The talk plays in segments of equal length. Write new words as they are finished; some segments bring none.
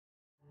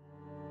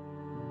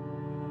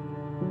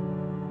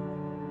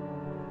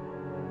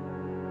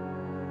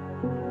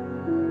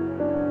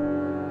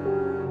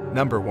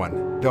Number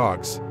 1.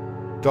 Dogs.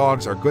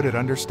 Dogs are good at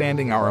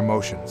understanding our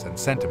emotions and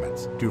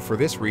sentiments. For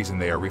this reason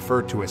they are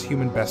referred to as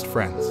human best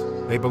friends.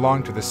 They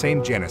belong to the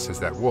same genus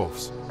as that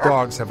wolves.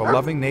 Dogs have a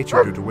loving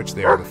nature due to which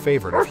they are the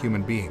favorite of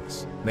human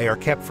beings. They are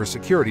kept for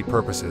security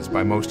purposes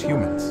by most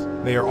humans.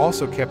 They are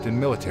also kept in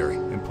military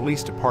and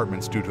police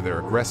departments due to their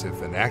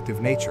aggressive and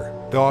active nature.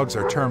 Dogs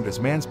are termed as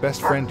man's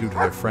best friend due to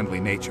their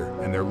friendly nature,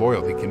 and their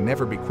loyalty can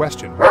never be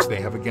questioned, which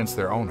they have against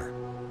their owner.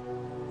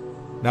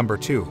 Number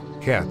 2.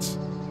 Cats.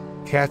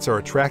 Cats are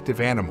attractive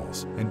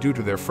animals, and due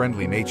to their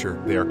friendly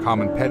nature, they are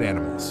common pet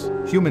animals.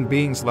 Human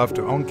beings love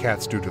to own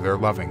cats due to their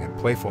loving and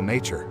playful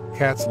nature.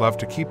 Cats love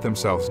to keep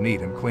themselves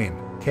neat and clean.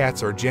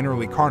 Cats are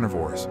generally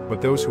carnivores,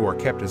 but those who are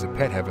kept as a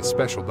pet have a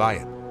special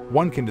diet.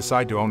 One can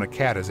decide to own a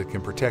cat as it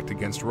can protect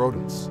against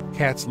rodents.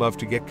 Cats love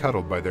to get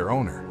cuddled by their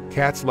owner.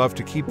 Cats love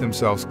to keep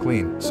themselves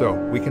clean, so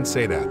we can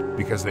say that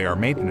because they are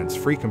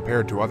maintenance-free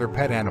compared to other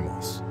pet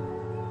animals.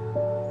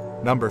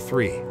 Number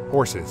 3.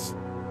 Horses.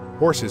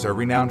 Horses are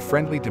renowned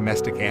friendly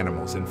domestic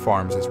animals in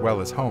farms as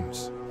well as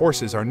homes.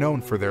 Horses are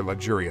known for their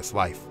luxurious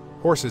life.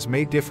 Horses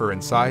may differ in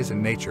size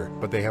and nature,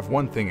 but they have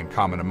one thing in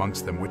common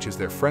amongst them, which is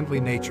their friendly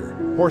nature.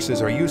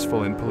 Horses are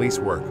useful in police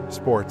work,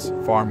 sports,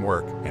 farm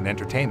work, and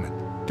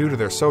entertainment. Due to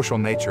their social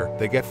nature,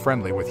 they get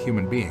friendly with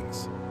human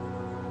beings.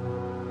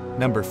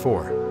 Number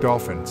 4.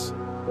 Dolphins.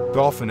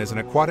 Dolphin is an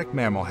aquatic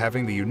mammal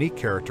having the unique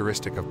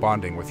characteristic of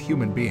bonding with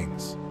human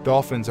beings.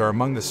 Dolphins are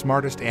among the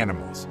smartest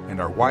animals and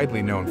are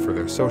widely known for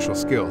their social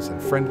skills and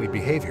friendly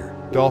behavior.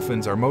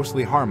 Dolphins are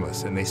mostly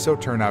harmless, and they so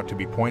turn out to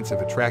be points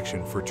of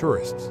attraction for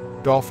tourists.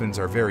 Dolphins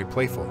are very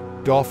playful.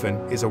 Dolphin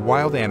is a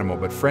wild animal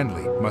but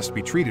friendly, must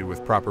be treated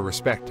with proper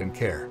respect and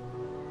care.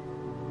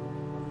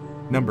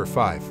 Number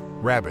 5.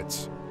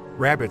 Rabbits.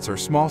 Rabbits are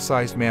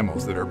small-sized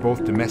mammals that are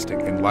both domestic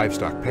and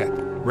livestock pet.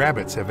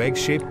 Rabbits have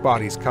egg-shaped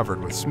bodies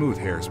covered with smooth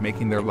hairs,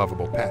 making their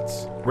lovable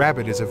pets.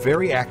 Rabbit is a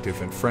very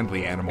active and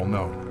friendly animal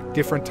known.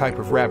 Different type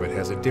of rabbit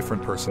has a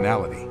different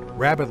personality.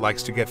 Rabbit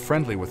likes to get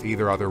friendly with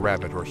either other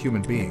rabbit or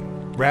human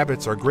being.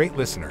 Rabbits are great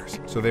listeners,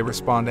 so they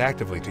respond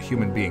actively to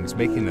human beings,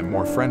 making them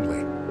more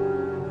friendly.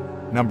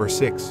 Number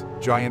 6.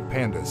 Giant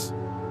pandas.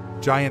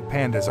 Giant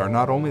pandas are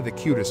not only the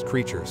cutest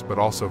creatures but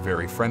also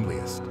very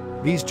friendliest.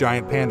 These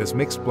giant pandas'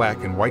 mixed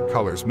black and white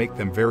colors make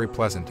them very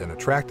pleasant and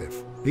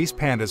attractive. These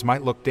pandas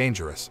might look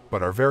dangerous,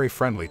 but are very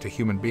friendly to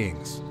human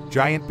beings.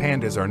 Giant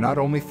pandas are not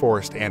only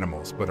forest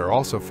animals but are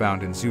also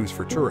found in zoos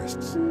for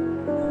tourists.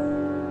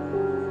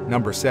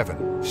 Number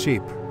 7.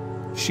 Sheep.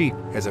 Sheep,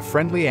 as a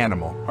friendly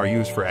animal, are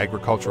used for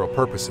agricultural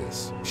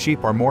purposes.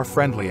 Sheep are more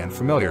friendly and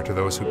familiar to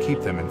those who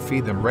keep them and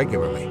feed them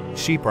regularly.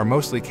 Sheep are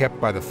mostly kept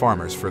by the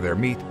farmers for their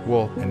meat,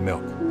 wool, and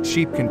milk.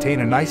 Sheep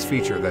contain a nice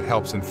feature that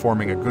helps in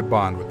forming a good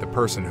bond with the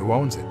person who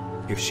owns it.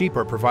 If sheep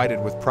are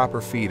provided with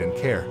proper feed and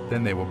care,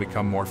 then they will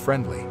become more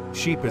friendly.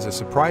 Sheep is a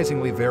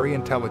surprisingly very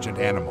intelligent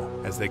animal,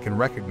 as they can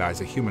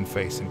recognize a human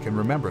face and can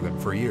remember them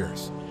for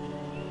years.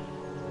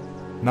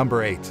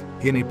 Number 8.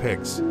 Guinea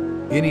pigs.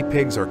 Guinea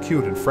pigs are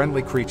cute and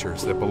friendly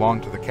creatures that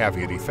belong to the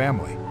Caviidae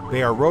family.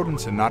 They are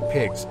rodents and not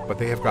pigs, but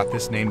they have got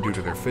this name due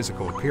to their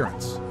physical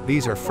appearance.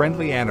 These are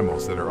friendly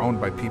animals that are owned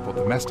by people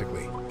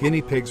domestically.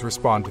 Guinea pigs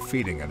respond to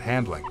feeding and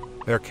handling.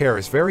 Their care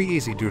is very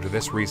easy. Due to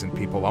this reason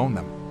people own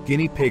them.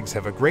 Guinea pigs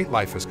have a great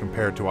life as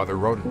compared to other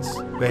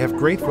rodents. They have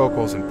great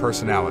vocals and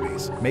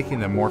personalities, making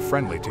them more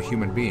friendly to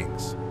human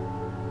beings.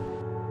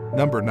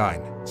 Number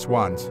 9.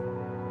 Swans.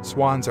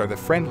 Swans are the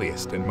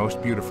friendliest and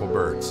most beautiful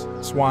birds.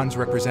 Swans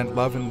represent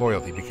love and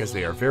loyalty because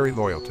they are very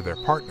loyal to their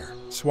partner.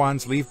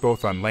 Swans live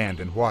both on land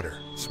and water.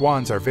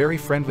 Swans are very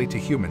friendly to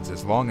humans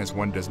as long as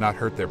one does not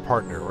hurt their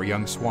partner or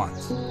young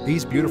swans.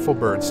 These beautiful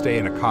birds stay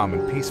in a calm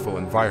and peaceful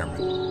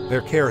environment.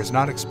 Their care is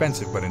not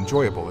expensive but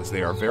enjoyable as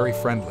they are very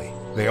friendly.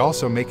 They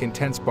also make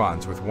intense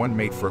bonds with one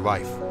mate for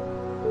life.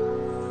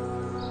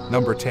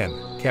 Number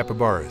 10.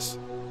 Capybaras.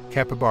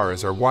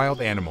 Capybaras are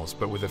wild animals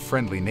but with a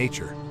friendly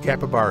nature.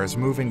 Capybaras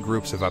move in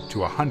groups of up to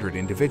 100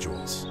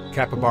 individuals.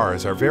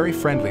 Capybaras are very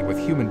friendly with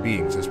human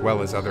beings as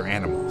well as other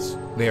animals.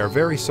 They are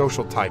very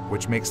social type,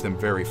 which makes them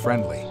very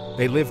friendly.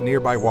 They live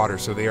nearby water,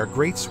 so they are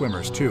great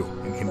swimmers too,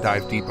 and can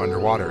dive deep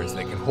underwater as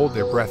they can hold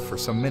their breath for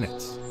some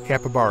minutes.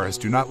 Capybaras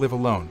do not live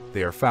alone.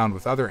 They are found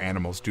with other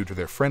animals due to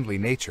their friendly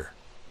nature.